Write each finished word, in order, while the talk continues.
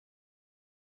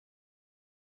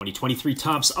2023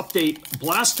 Topps Update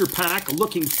Blaster Pack,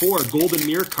 looking for Golden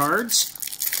Mirror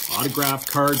cards, autograph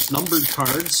cards, numbered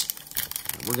cards.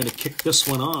 And we're going to kick this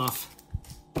one off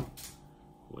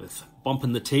with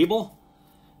Bumping the Table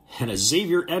and a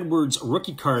Xavier Edwards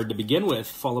rookie card to begin with,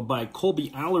 followed by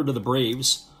Colby Allard of the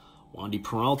Braves, Wandy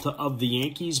Peralta of the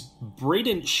Yankees,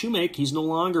 Braden Shoemake, he's no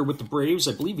longer with the Braves,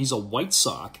 I believe he's a White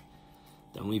Sox.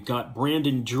 Then we've got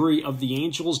Brandon Drury of the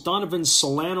Angels, Donovan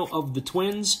Solano of the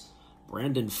Twins,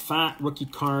 Brandon Pfaadt, rookie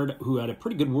card, who had a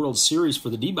pretty good World Series for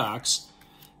the D-backs,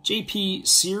 J.P.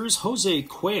 Sears, Jose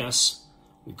Cuellas.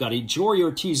 We've got a Jory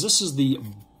Ortiz. This is the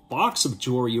box of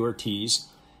Jory Ortiz.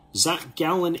 Zach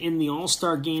Gallen in the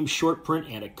All-Star Game short print,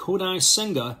 and a Kodai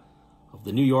Senga of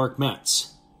the New York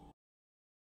Mets.